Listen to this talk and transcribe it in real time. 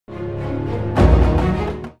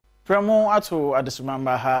Premo ato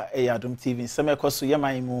adesumamba ha Adom TV seme koso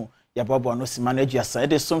yemaimu ya bobo no simana aduasa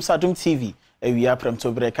de som Adom TV ewia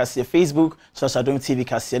Premtobre Kasee Facebook so Adom TV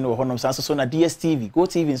Kasee no honom sanso so na DSTV Go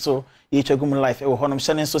TV so ye twagum live e honom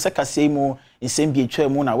hyene so se Kasee mu nsem bi etwa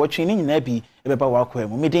mu na watwe ni nyina bi ebeba wakwa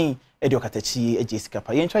mu medin e de okatachi ejesika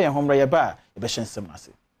pa ye ntwa ye homra ye ba e be hyensem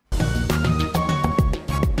ase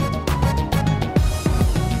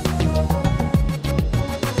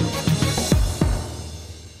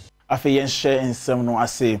Afen share nsem no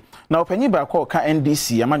ase na opanyi ba ko ka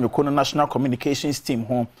NDC amanyoko no National Communications Team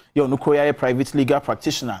ho ye onukro ya private legal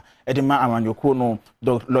practitioner edema amanyoko no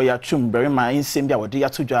lawyer Chum Berima nsem bia wode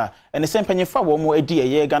yatodwa ene se mpanyi fa wo mo edi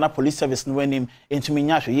ye Ghana Police Service no anim entumi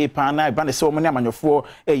nya hwe ye pa na ba ne se wo mo ne amanyofo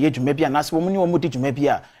ye dwuma bia na se wo mo ne wo mo di dwuma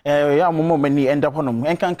bia ya mo mo mani end up honom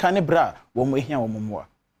enkanka ne bra wo mo ehia wo mo mo.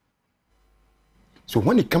 So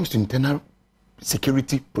when it comes to internal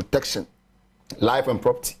security protection, life and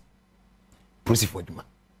property, police for demand.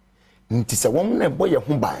 Nti se wo na boye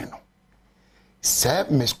ho ban no. Se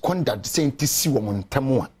misconduct say nti si wo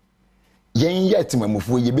montamo a. Yen yet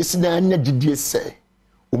mamufo ye besi na anya didie se.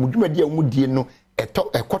 Omudwumadi a omudie no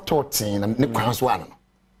ekoto ten na ne kwan so ano.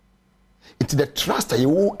 Nti the trust ye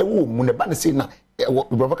wo mu ne ba ne say na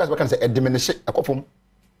broadcast can say diminish akofom.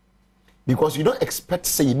 Because you don't expect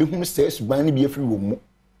say you be hunu say suban ne bi afiri wo mu.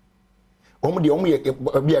 Omo de omo ye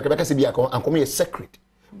bi akabeka say bi akom ye secret.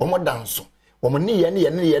 Omo danso. They are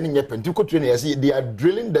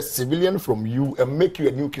drilling the civilian from you and make you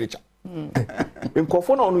a new creature. In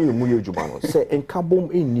Kofona onu muye jubano say in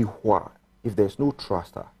kabom in if there's no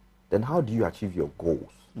trust, then how do you achieve your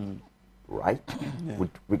goals? Right? Yeah.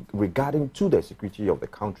 Regarding to the security of the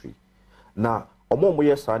country. Now, omo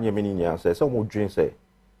moye sanye meni say some dream say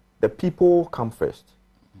the people come first.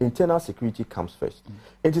 Internal security comes first.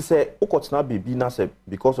 And to say okotna bibi na say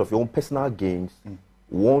because of your own personal gains.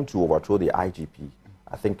 Want to overthrow the IGP,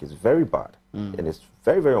 I think is very bad and it's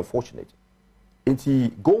very, very unfortunate. And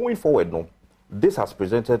going forward, no, this has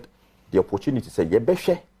presented the opportunity to say,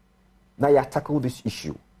 "Yebeshe, now you tackle this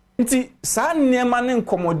issue." It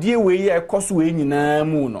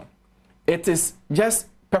is just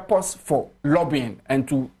purpose for lobbying and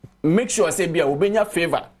to make sure say be a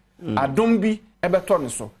favor. I don't be a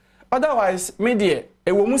so. Otherwise, media,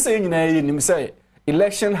 a woman say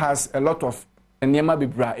election has a lot of Nyema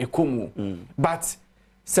bibra ekomu but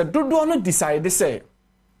se dodo no decide say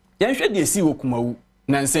yen hwe de si okumawu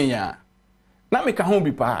nansen ya na me ka ho bi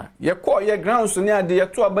pa ye call ye grounds ne ade ye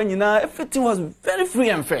to aba nyina everything was very free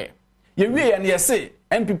and fair ye wie ye ne say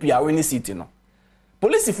MPP a we ni city no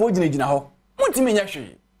police fo gina ho muntimi nya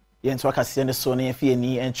hwe yen to Kasee ne so ne fie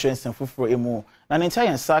ni entrance fufuro emu na ne ntia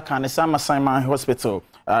yen sa kan ne Sama Simon Hospital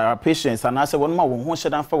patients and I say one ma won ho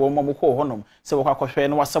hyedan fa won mo ko honom se wo kwahwe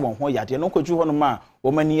no wasa won ho yade no koju honom a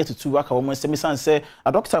wo mani etutu aka wo nsemi san se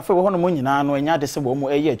a doctor fa wo honom nyina no enya de se wo mo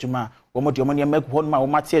eye adwuma wo mo de mo ne mag honom a wo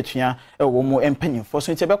mate atua e wo mo empanyimfo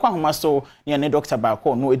so nti be kwa homa so ne doctor ba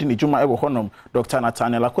ko no edi ne dwuma e wo honom Dr.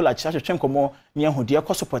 Nathaniel Akola chiachwe nkomo ne ehudi e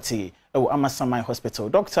ko support e wo Amasaman Hospital.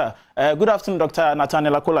 Doctor, good afternoon, Dr.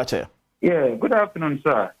 Nathaniel Akola. Yeah, good afternoon,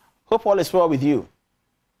 sir. Hope all is well with you.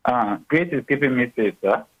 Great is keeping me safe,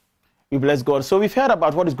 sir. We bless God. So we've heard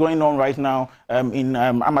about what is going on right now in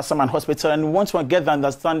Amasaman Hospital, and we want to get the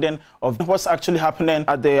understanding of what's actually happening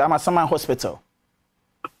at the Amasaman Hospital.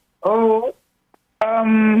 Oh,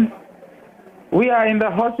 we are in the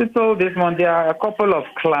hospital this month. There are a couple of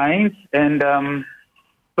clients, and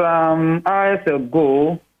some hours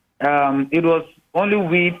ago, it was only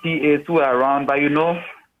we PAs who are around, but you know,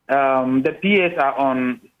 the PAs are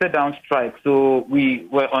on sit-down strike, so we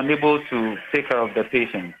were unable to take care of the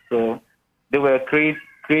patients. So they were creating,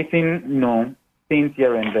 things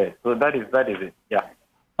here and there. So that is it. Yeah.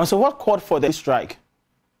 And so, what called for the strike?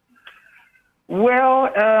 Well,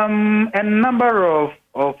 a number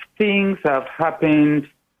of things have happened,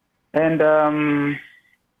 and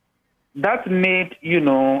that made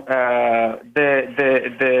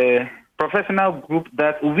the professional group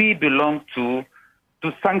that we belong to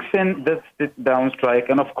sanction this sit-down strike.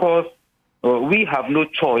 And of course, we have no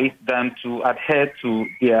choice than to adhere to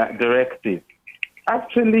their directive.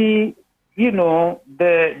 Actually, the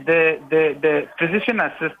physician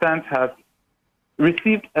assistant has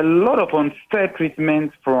received a lot of unfair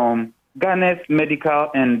treatment from Ghana's Medical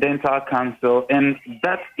and Dental Council, and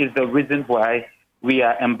that is the reason why we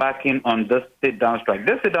are embarking on this sit-down strike.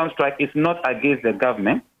 This sit-down strike is not against the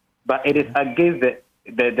government, but it is against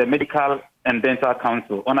the Medical and Dental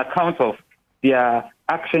Council on account of their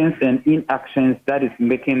actions and inactions that is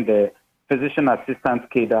making the physician assistant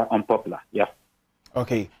cadre unpopular. Yeah.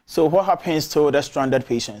 Okay. So what happens to the stranded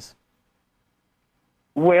patients?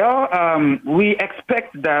 Well, we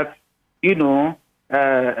expect that,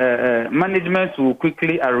 management will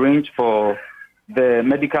quickly arrange for the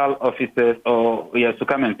medical officers to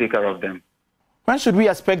come and take care of them. When should we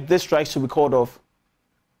expect this strikes to be called off?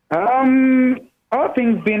 All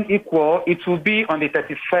things being equal, it will be on the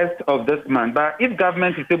 31st of this month. But if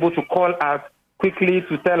government is able to call us quickly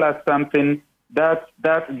to tell us something that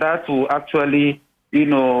will actually,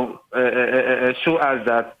 show us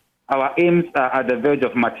that our aims are at the verge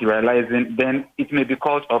of materializing, then it may be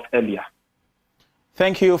called off earlier.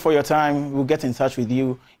 Thank you for your time. We'll get in touch with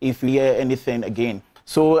you if we hear anything again.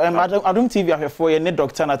 So Adom TV ahwefo ye ne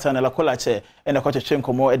Dr. Nathaniel Akolache and a kwache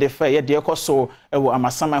nkomo e de fa ye de ekoso e wo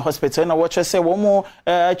Amasaman Hospital na wo che se wo mo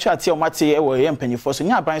twate o mate e wo ye mpanyifo so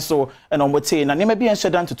nya ban so e na omote na nema bi en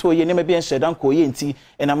hyedan toto ye nema bi en hyedan ko ye nti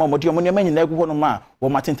e na mamodi o mo nema nyina egu hono ma wo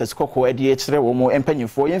matentes kokko e de kire wo mo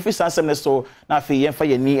mpanyifo ye mfi sansem ne so na afi ye mfa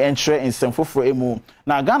ye ni entre nsemfoforo emu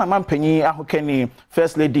na Ghana mampanyi ahokani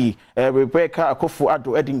First Lady Rebecca Akofo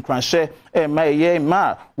Ado Edin Kranhye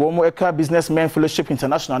ma wo mo eka Businessmen Fellowship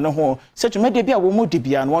International no ho se media bia wo mo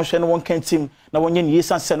dibia no hwe no won kantim na wonye ni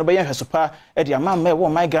yesanse no be ye hwesopa e dia ma wo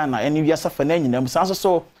my Ghana eni wiasa fa na nyinam sanso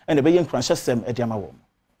so ene be ye Kranhye sem e dia ma wo.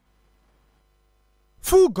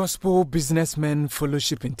 Full Gospel Businessmen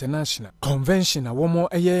Fellowship International Convention a womo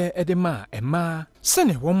eye edema ema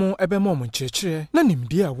sene womo ebemo mo nchechire na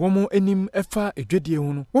nimdi a womo enim efa edwedie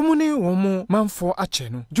hu no womo ne womo manfo ache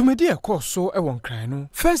no dwumedi ekoso ewon kran no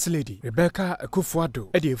First Lady Rebecca Akofo Ado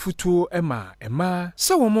ede efutuo ema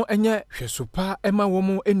se womo enye hwesopa ema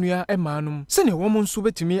womo enua ema num sene womo nso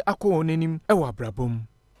betimi akọ nenim ewa abrabom.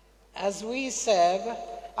 As we serve,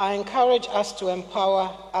 I encourage us to empower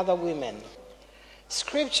other women.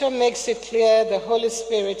 Scripture makes it clear the Holy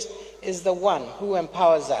Spirit is the one who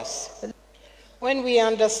empowers us. When we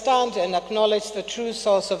understand and acknowledge the true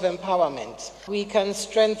source of empowerment, we can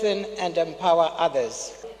strengthen and empower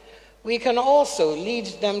others. We can also lead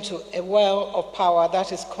them to a well of power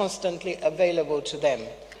that is constantly available to them.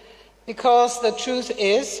 Because the truth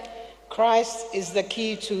is, Christ is the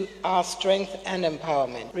key to our strength and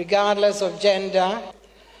empowerment, regardless of gender.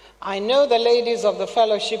 I know the ladies of the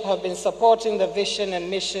fellowship have been supporting the vision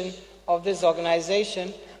and mission of this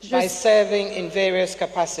organization by serving in various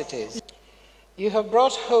capacities. You have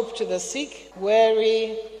brought hope to the sick,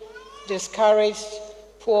 weary, discouraged,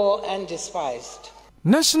 poor, and despised.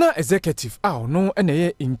 National Executive no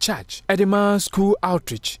eneye in charge Edema School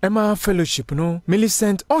Outreach Emma Fellowship no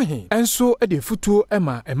Millicent Ohin enso ede futuo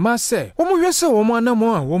Emma se womo hwese womo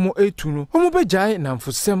anamo a womo etu no womo begyae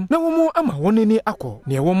namfosem na womo ama woneni akọ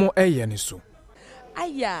ne womo eye ne so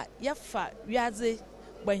aya yafa wiaze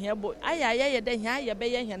gbanyebo aya ye de hia ye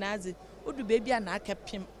be ye hinaze odu bebi na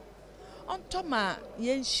akapim ontoma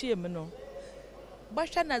ye nhiem no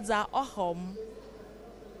bahwa na za ohom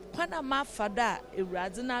kwana mafada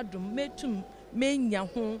ewurade na adum metum menya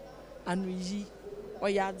ho anuyi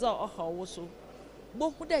oyadza ohawo so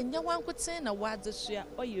bohu da nya wankoten na wadze soa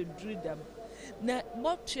oyedrudam na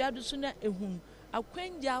botua do so na ehum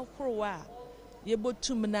akwanja ahorowa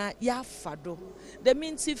yebotum na yafado da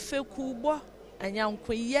minti feku bo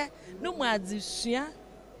anyankoye no mu adzesua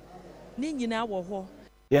ni nyina wo ho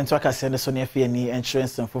yento akase ne so ne afie ni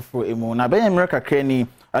insurance foforo emu na ben America krani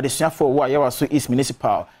adesuafo wo ayewa so East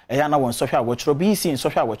Municipal eya na won sohwe awochro BC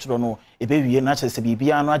sohwe awochro no ebewie na chese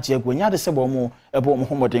bibia no age agonya de se bo mo ebo mo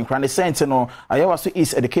homoden kran sent no ayewa so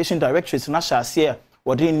East Education Directorate na hyase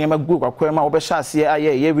wodi nneema gu kwakwema wo be hyase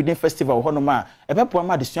aye reading festival ho no ma ebebo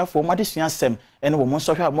ma adesuafo mo adesuasem ene wo mo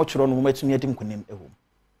sohwe awochro no mo matumi adim kunim ewo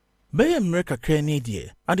Bay America krani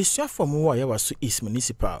die adesuafo mo wo ayewa so East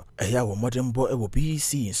Municipal eya wo modern bo ewo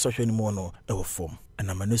BC in sohwe ni mo no ewo form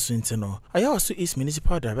Anamanesu ntino ayawa so East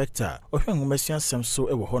Municipal Director ohwenwomasian semso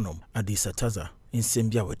ewo honom Adisa Taza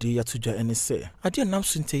insembia wodi yatudwa ene se ade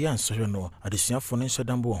namso nte ya nsohwe no adesuafo no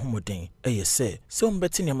nhyadambo wo homoden eye se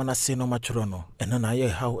ombeti ne manase no matworo no eno na aye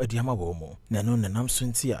haw adiama wo mu na no namso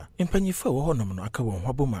nte a impanyifo wo honom no aka wo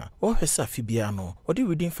hwaboma wo hwesa afibia no odi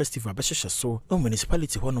reading festival behhehye so o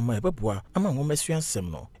municipality honom ebeboa ama nwomasian sem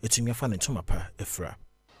no etumi afa ne ntomapa efra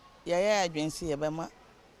ya adwensi yebema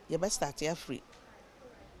yebe start ya free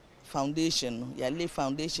foundation ya lay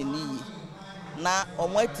foundation ni na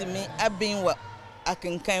omwatimi abinwa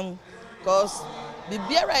akenkan cause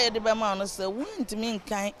bibiara ye de be ma no se wuntimi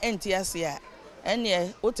nkan enti ase a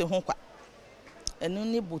ene ote ho kwa enu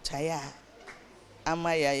ni butaya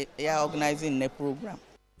ama ya organizing the program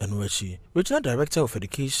Enwechi Regional Director of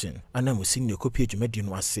Education Anamu Senior Copy Jumedi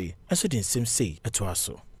no ase enso den same say eto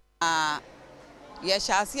aso ya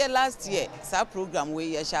shase last year sa program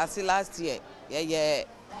we ya shase last year ya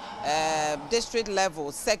district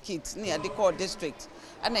level circuit near the core district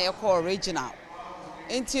and a core regional.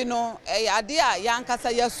 Into no a idea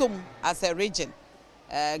yankasa yasum as a region,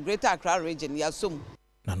 Greater Accra region yasum.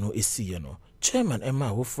 Nano esi no. Chairman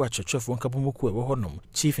Emma Wofu Achofo Nkabomoku e wo honom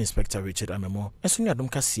Chief Inspector Richard Amemo enso ni Adom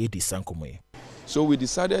Kasee di sankomo. So we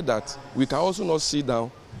decided that we can also not sit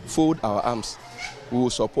down, fold our arms. We will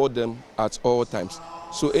support them at all times.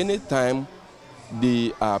 So anytime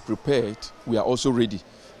they are prepared, we are also ready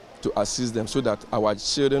to assist them so that our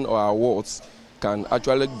children or our wards can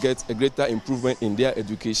actually get a greater improvement in their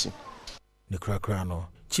education. The Krakrano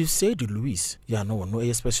Chief Said Louis, no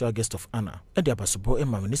a special guest of honor, and the Abasobo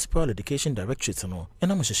Emma Municipal Education Directorate no, and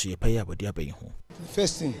I'm sure pay about their paying home.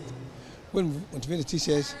 First thing, when we motivate the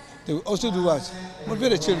teachers, they will also do what?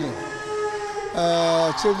 Motivate the children.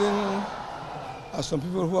 Children are some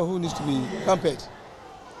people who need to be pampered.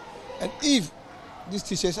 And if these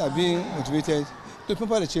teachers are being motivated, they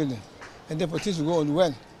pamper the children, and therefore things will go on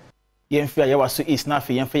well. Yemfia yawaso East na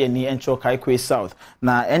fe yemfa yeni encho Kaikwe South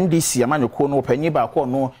na NDC amanyoko no panyi ba ko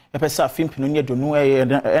no epesa fimpinu ne donu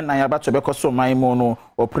na ya bato bekoso man mo no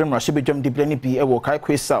o Premtobre bedwam diblani bi e wo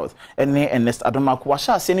Kaikwe South ene Ernest Adom wa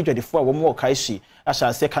sha ase ne dwedefo a wo mo Kaishi asha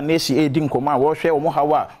ase kaneshi edi nkoma wo hwe wo mo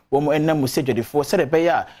hawa wo mo enam se dwedefo se de be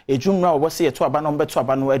ya ejumra wo se yeto aba no beto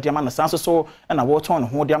aba no ade ama no sanso so na wo ton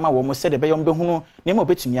ho de ama wo mo se de be yom behunu ne mo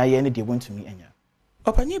betumi aye ne de wontumi anya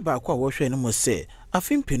Opanyi ba kwa wo hwe no mo se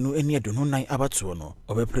afimpinu eni adonu nan abato no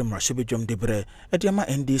Premtobre bedwam debre ediama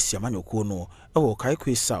NDC amanyoko no ewo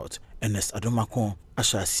Kaikwe South Ernest Adom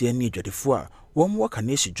ahyase ni adwadefo a wo mo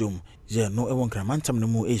kaneshi dwom ye no ewo nkramantam no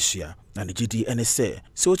mu Asia na ne gidi ene se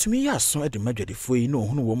otumi ya aso ede madwadefo yi no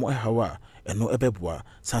hunu wo mo hawa eno ebeboa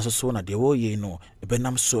sanso so na de wo ye no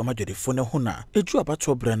ebenam so madwadefo ne huna eju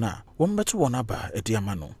abato bre na wo mbeto won aba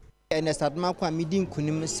ediama no Ernest Adom midin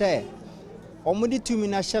kunim se omudi tumi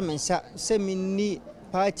na shemensa se minni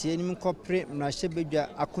party enim kopre Premtobre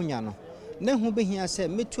akonya no na hu behia se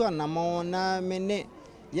metu anamo na mene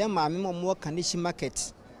ye maame mo kanishi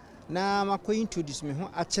market na mako introduce me ho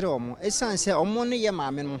akere omo esan se omo ne ye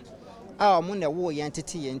maame no a omo ne wo ye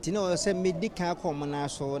ntete ye nti na se medical ko omo na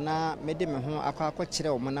so na mede me ho akwa kire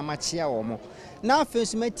omo na machia omo na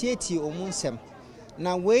afensu matieti omo nsem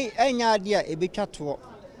na we enya ade a ebetwa to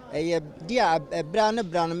eye dia ebra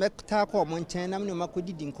no mekta ko omo nchen na me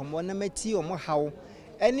makodidi nkomo na mati omo hawo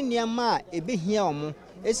eni niam a ebehia omo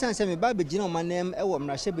esan se me ba begina omo nam ewo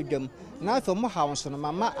Premtobre bedwam na afa omo hawo so no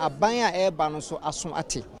mama aban a eba no so aso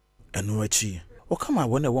ate eno achi o kama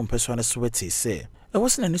wona wo mpeso na so wete se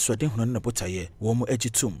ewose na ni so de hunu na botaye wo mo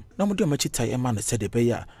agitum na mo de ma chitai ema na se de be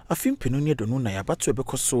ya afimpinu ne donu na ya bato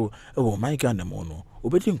ebekoso ewo my Ghana mo no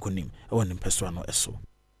obedi nkonim ewo ne mpeso no eso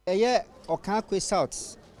eye Kaikwe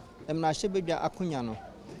South Premtobre bedwa akonya no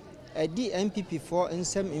edi MPP for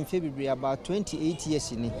nsem in February about 28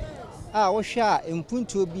 years ni a wo hwa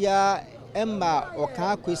empuntu bia emma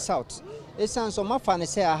Kaikwe South esan so mafa ne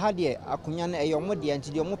se aha de akonya no eyomo de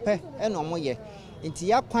anti de omo pe ena omo ye nti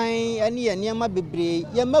ya kwan ene ye niam bebre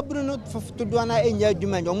ye maburu no fofoto na enya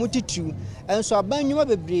adwuma omo titu enso aban nwuma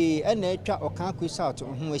bebre ena etwa Kaikwe South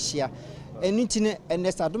ho ahia enitine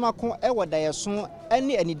Ernest Adom ewo da yeso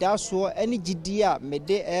ene anidaso ene gidi a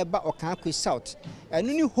mede eba Kaikwe South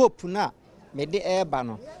enu ni hope na mede eba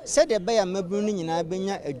no se de be ya maburu no nyina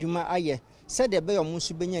benya adwuma aye se de be yo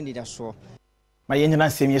musu benya anidaso ma yenyina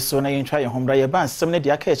nsem yeso na yentwa ye homra ye ba nsem ne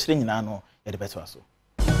de aka ekire nyina no ye de beto aso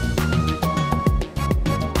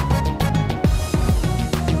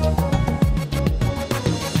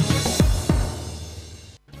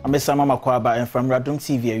Amesa mama kwa ba from Adom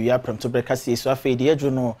TV awia Premtobre Kasee so afedi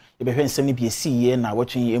edru no ye behwe nsem ne bi esiye na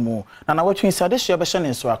wotwen emu na wotwen sade hye be hye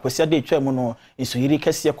ne so akwesi ade etwa mu no nsuyiri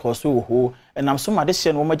Kasee koso ho enam so ma de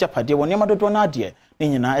hye no magyapade woni madodo na ade ne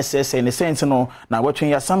nyina SSA ne sent no na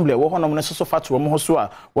wotwen assembly wo honom ne soso fato mo ho so a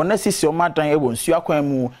wona sisi o madan e wo nsu akwan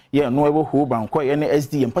mu ye no e wo ho banko ye ne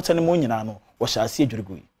SD mpata ne mo nyina no wo hye ase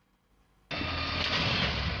edwurugu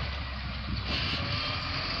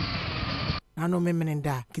ano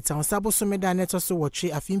memenenda kita onsabo so meda neto so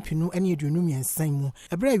wotwe afimpinu ene eduonu miensan mu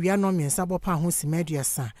ebra awia no miensa bopa ho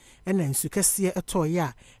simeduasa ena nsu kase etoye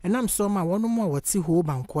a enam so ma wonom a woti ho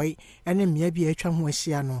bankoi ene mmea bi atwa ho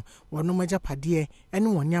ahia no wonom agapade ene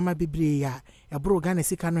wonyama bebre ya ebro Ghana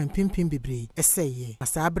sika no mpimpim bebre eseye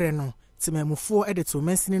asabre no timamufo edeto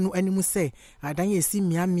mansini no animu se adan esi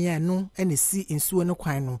mmea no ene si nsuo no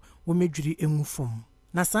kwan no wo medwiri emufom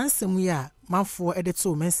na sansemu ya manfo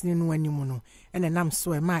edeto mansini no animu no ene nam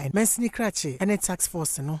so e ma mansini krache ene tax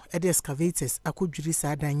force no ede excavators akodwiri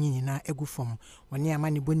sa adan nyina egufom woni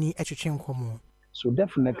amani boni etwetwe nkomo. So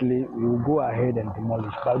definitely we will go ahead and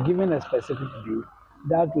demolish, but given a specific date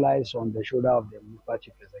that lies on the shoulder of the municipal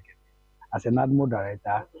chief executive. As an Admo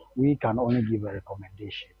director, we can only give a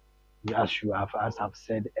recommendation, as I've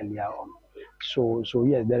said earlier on. So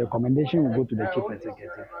yes, the recommendation will go to the chief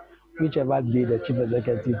executive. Whichever day the chief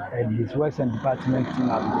executive and his works and department team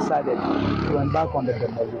have decided to embark on the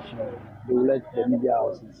demolition, they will let the media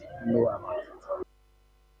houses know about it.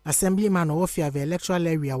 Assemblyman Ofia the electoral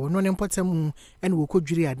area were non important and will could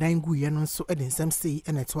jury a dying guyan so and some say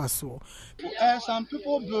and it was so. Some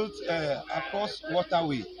people built across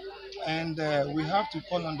waterway, and we have to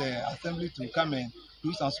call on the assembly to come and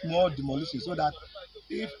do some small demolition so that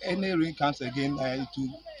if any rain comes again, it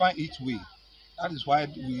will find its way. That is why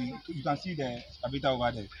you can see the excavator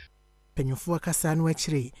over there. Premtobre Kasee no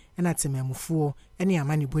achire and at Memufuo any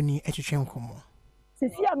amani boni etwetwe nkomo.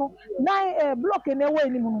 Sesia no na block na ewe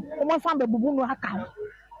ni mu no mo san be bubu no aka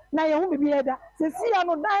na ye hu bibi eda sesia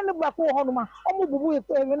no dan ne bako ho no ma omo bubu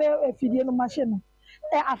na afidie no machine no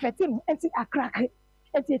afeti no enti akrake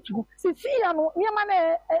enti etu sesia no niam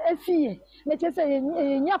na afie na chese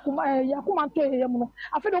yakuma to ye mu no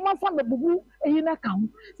afede mo san be bubu eyi na ka hu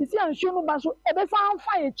sesia nsuo no ba so ebe san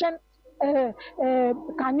fa ye chen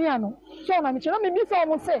Kaniano. So na michelo me bi so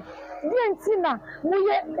mo say die na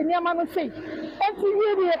muye niama no say enti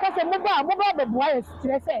yiri e ka se mo ba be boa e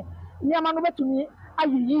stre say niama no betumi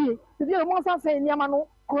ayiyi ti dey mo san say niama no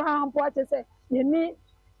kura ampo ate say ye ni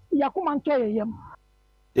yakuma nto yeyem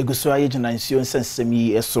Eguso aye jina nsio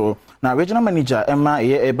nsensemi eso na regional manager Emma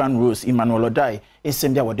Urban Rose Emmanuel Odai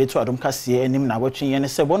ensem dia wode to Adom Kasee enim na watwen ye ne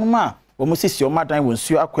se bonuma Omusisi omadan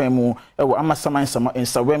wonsuo akwemu ewo amasaman sama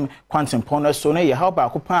ensawem kwantempon no so no ye how ba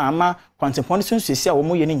kopa ama kwantempon so nsisi a wo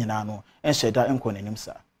mo ye ne nyina no enhyeda enko nanim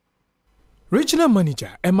sa. Regional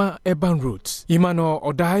Manager Emma Urban Rose Emmanuel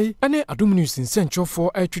Odai ane Adom News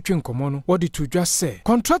nsentwofo atwetwe nkomo no wodi to dwa se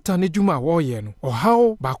contractor ne dwuma wo ye no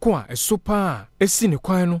ohaw ba ko a esopa a esi ne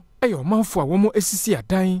kwan no eye omanfo a wo mo esisi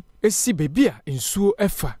adan esi bebia nsuo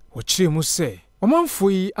efa wo kire mu se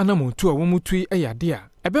omanfo yi anamontu a wo mutui eyade a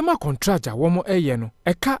ebema contractor wo mo eye no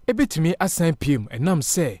eka ebetimi asan pm enam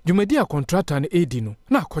se dwumadi a contractor no edi no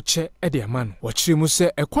na akoche ede ama no wo kire mu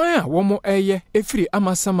se ekwan a wo mo eye efiri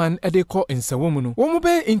amasaman ede ko nsawom no wo mo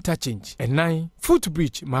be interchange enan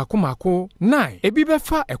footbridge mako 9 ebi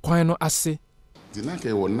befa ekwan no ase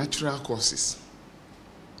dinaka wo natural causes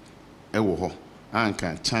ewo ho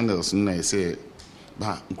anka channels na ese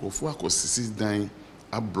ba nkofo akosisi dan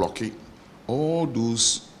a block all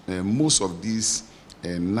those most of these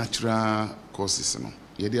natural causes no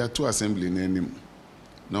ye dey to assembly na anim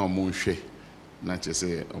na omo nhwe na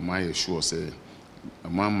chese omo aye sure say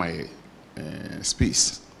omo my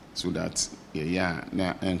space so that ya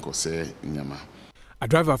na enko say nyama a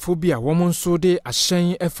driver phobia woman so de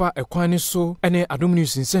ahyen efa ekwan so ene Adom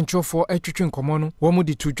News nsentwofo atwetwe nkomo no womu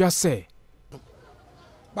di to dwa say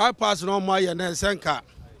bypass no mo aye na senka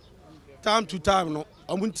time to time no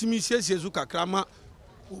omuntimi siesie zu kakrama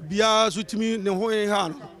obia sutimi ne ho ha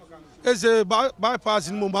no eze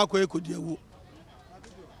bypass no mo akọ ekodiawu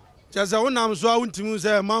jaza wonam so a untimi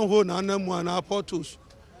se manho na anamu ana portos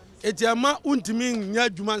etiama untimi nya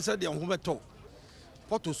dwuma nse de ho beto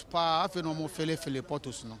portos pa afi no mo fele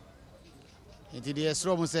portos no enti de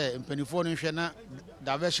esro mo se mpanifo no hwe na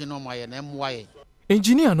diversion no mo aye na emwaye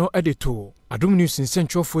engineer no edito Adom News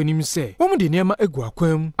nsentwofo enim se womu de niema egu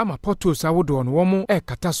akwam ama portos awodo no womu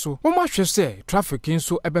ekata so womu ahwe se traffic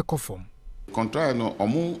nso ebekofom control no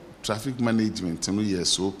omo traffic management no ye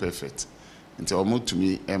so perfect nti omo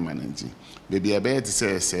tumi e manage baby ebe ti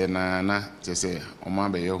se na ti se omo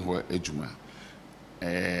abeye ho adwuma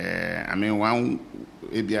I mean one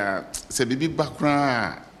ebia se bibi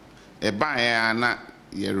bakra e ba ya na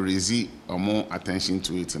ye raise omo attention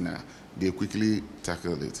to it na they quickly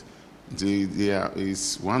tackled it. There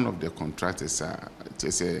is one of the contractors.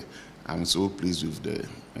 They say, I'm so pleased with the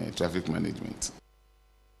traffic management.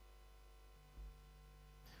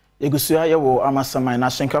 Egusuya yewo amasaman na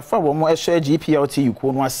shenkafa wo mo ehwe GPLT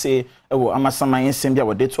yuko no ase ewo amasaman nsem bia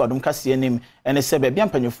wode to Adom Kasee nim ene se bia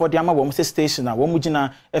mpanyofo de ama wo mo station na wo mo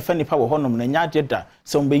gina efa nipa wo honom na nya ageda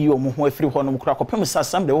se wo be yi wo mo ho afiri honom kura kopem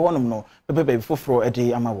sasam de wo honom no bebe foforo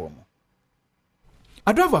ede ama wo mo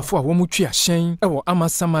Adravafo a womu twi ahyen ewo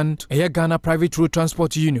amasaman eye Ghana Private Road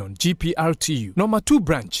Transport Union GPRTU number 2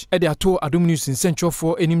 branch e de ato Adom News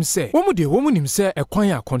nsentwofo enim se womu nim se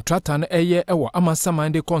ekwan a contractor no eye ewo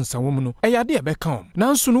amasaman de konsa womu no eyade ebeka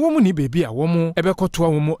nanso no womu ni bebi a womu ebekoto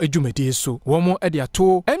womu adwumadi so womu e de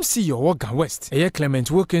ato MC Owogan West eye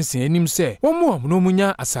Clement Wilkinson enim se womu no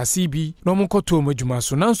munya asase bi no mu koto womu adwuma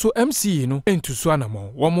so nanso MC no entuso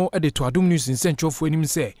anamo womu e de to Adom News nsentwofo enim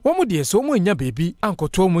se womu de so womu nya bebi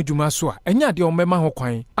akoto mu dwuma so a enya de ombema ho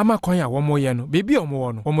kwan ama kwan a wo mo ye no bebi o mo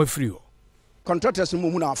wo no wo mo free o contractors mu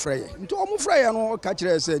na afrɛ yɛ nti ɔmo frɛ yɛ no ka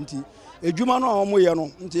kyerɛ sɛ nti edwuma no a ɔmo yɛ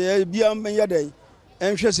no nti bia menya dɛn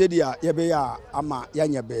ɛnhwɛ sɛ dia yɛbɛyɛ ama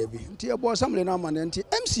yanya baabi nti ɛbɔ assembly no ama ne nti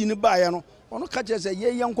MC ne ba yɛ no ɔno ka kyerɛ sɛ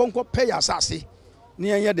yɛyɛ nkɔnkɔ pɛ yɛ asase ne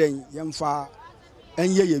yɛnyɛ dɛn yɛmfa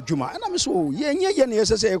ɛnyɛ yɛ adwuma ɛna me so yɛnyɛ yɛ ne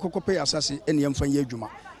yɛsɛ sɛ yɛkɔkɔ pɛ yɛ asase ɛne yɛmfa yɛ adwuma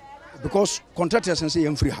because contractors sɛ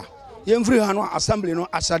yɛmfiri ha no assembly no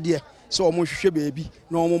asadeɛ sɛ ɔmo hwehwɛ baabi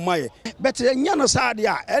na ɔmo mayɛ but ɛnya no saa deɛ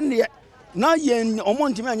a ɛne na yen ɔmo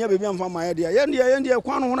ntimi anya bebi amfa maye de yen de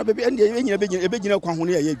kwan ho na bebi ende yenyina begina kwan ho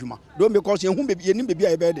na ye adwuma don because yen hu bebi yen bebi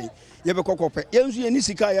aye be de ye be kokopɛ yen su yen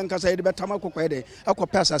sika yen kasa ye de betama kokopɛ de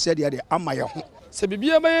akopɛ asase de ama ye ho se bebi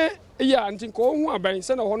be ya ntin ko hu aban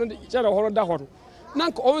se na ho no je na ho da ho na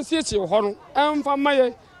nka on siesie ho no emfa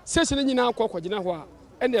maye siesie ne nyina akokɔgina ho a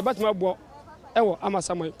ende e betama bo ewo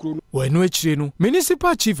amasamai kuro no wenu echire no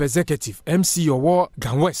municipal chief executive MC Owo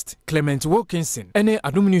Gan West Clement Wilkinson ene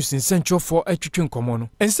Adom News Central for atwitwe nkomo no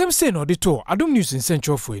ensem say no de to Adom News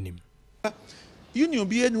Central for enim union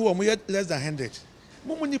bi enu o mo less than 100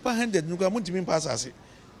 mo nipa 100 nuga mo ntimi pass ase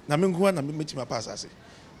na me nko na me metima pass ase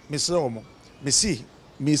me sere o mo me si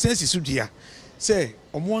me sense su dia say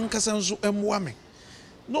o mo ankasa nso emwa me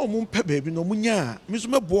na o mo mpa baabi na o mo nya me so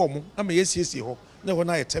mebo o mo na me yesiesie ho na ho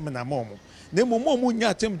na ye tem na ma o mo na mo nya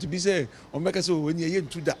attempt bi say o meka say o ni ye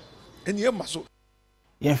ntuda eni e maso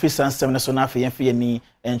yen fi sansem ne so na afa yen fi ni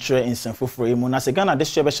entre insenfoforo emu na se Ghana de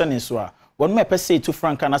hye be hye so a won me pese to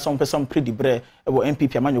franka na some person predi bre e wo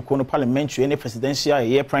MPP amanyoko no parliamentary ne presidential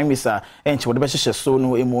ye prime minister enche wo de be hye so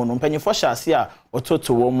no emu no mpanyefo hye ase a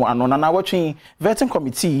ototo wo mu ano na watwen vetting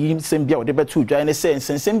committee nsem bia wo de betu dwa ne se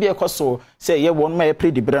nsensem bia ekoso se ye won me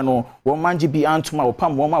predi bre no won manji bi antuma wo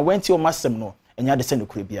pam wo ma wenti o masem no enya de se no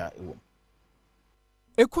kure bia ewo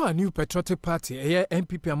Ekwa New Patriotic Party eye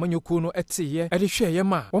MPP amanyoko no eteye ede hweye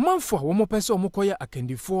ma womanfo a womo pese omokoye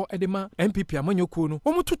akandifo ede ma MPP amanyoko no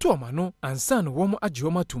womo tutu omano ansa no womo agye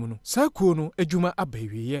omatum no sakuo no adwuma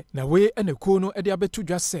abawiye na we enekuo no ede abetu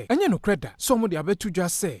dwa se enye no kreda so mo de abetu dwa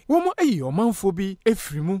se womo ayi omanfo bi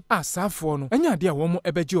efirimu asafo no enya de a womo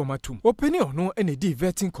ebegye omatum openi ono ene di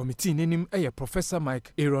vetting committee nenim eye Professor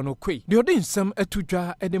Mike Eronokwe de odi nsem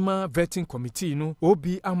atudwa ede ma vetting committee no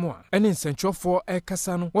obi amoa ene nsentwofo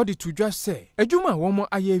ekasa no wodi tudwa se adwuma womo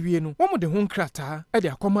aye wie no womo de ho nkrata e de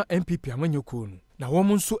akoma MPP amanyoko no na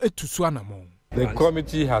womo nso etusu anamon. The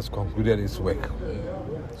committee has concluded its work.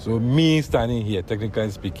 So me standing here,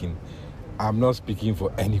 technically speaking, I'm not speaking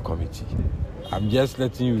for any committee. I'm just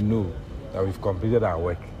letting you know that we've completed our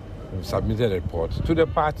work. We've submitted a report to the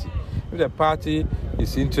party. If the party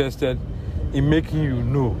is interested in making you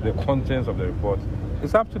know the contents of the report,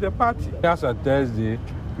 it's up to the party. As of Thursday,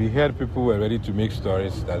 we heard people were ready to make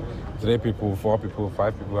stories that 3 people, 4 people,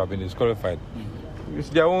 5 people have been disqualified. It's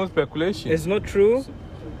their own speculation. It's not true.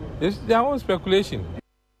 It's their own speculation.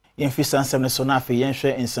 In Fisansem so na fe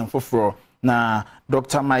yenhwe nsɛmfoforo na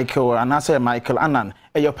Dr. Michael anase Michael Anan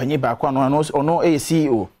eyo panyi ba kwa no ono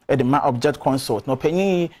CEO the ma object consult no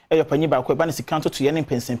panyi eyo panyi ba kwa ba ne sikanto to ye ne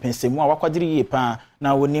pensempensemu a wakwadiri ye pa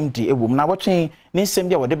na wonim di ewum na wotwen ne nsɛm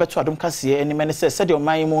bia wode beto Adom Kasee enime ne sɛ de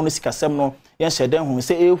oman mu no sikasɛm no yen hyɛdan hu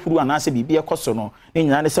sɛ ehuru anase bibia ekoso no ne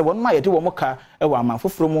nyina ne sɛ won ma ye de wo moka ewa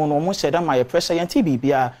amanfoforo mu no mo hyɛdan ma ye pressure yen ti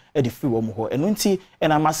bibia e de free wo mo ho enu nti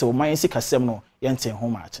ena ma sɛ oman sikasɛm no yen ten ho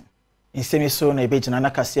maache nsɛm so na ebegyina na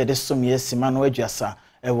Kasee de somye sima no aduasa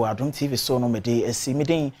ewo Adom TV so no mede esi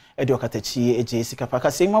midin e de okatachi eje sikapa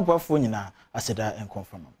Kasee maboafo nyina aseda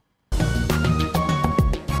enkonfirm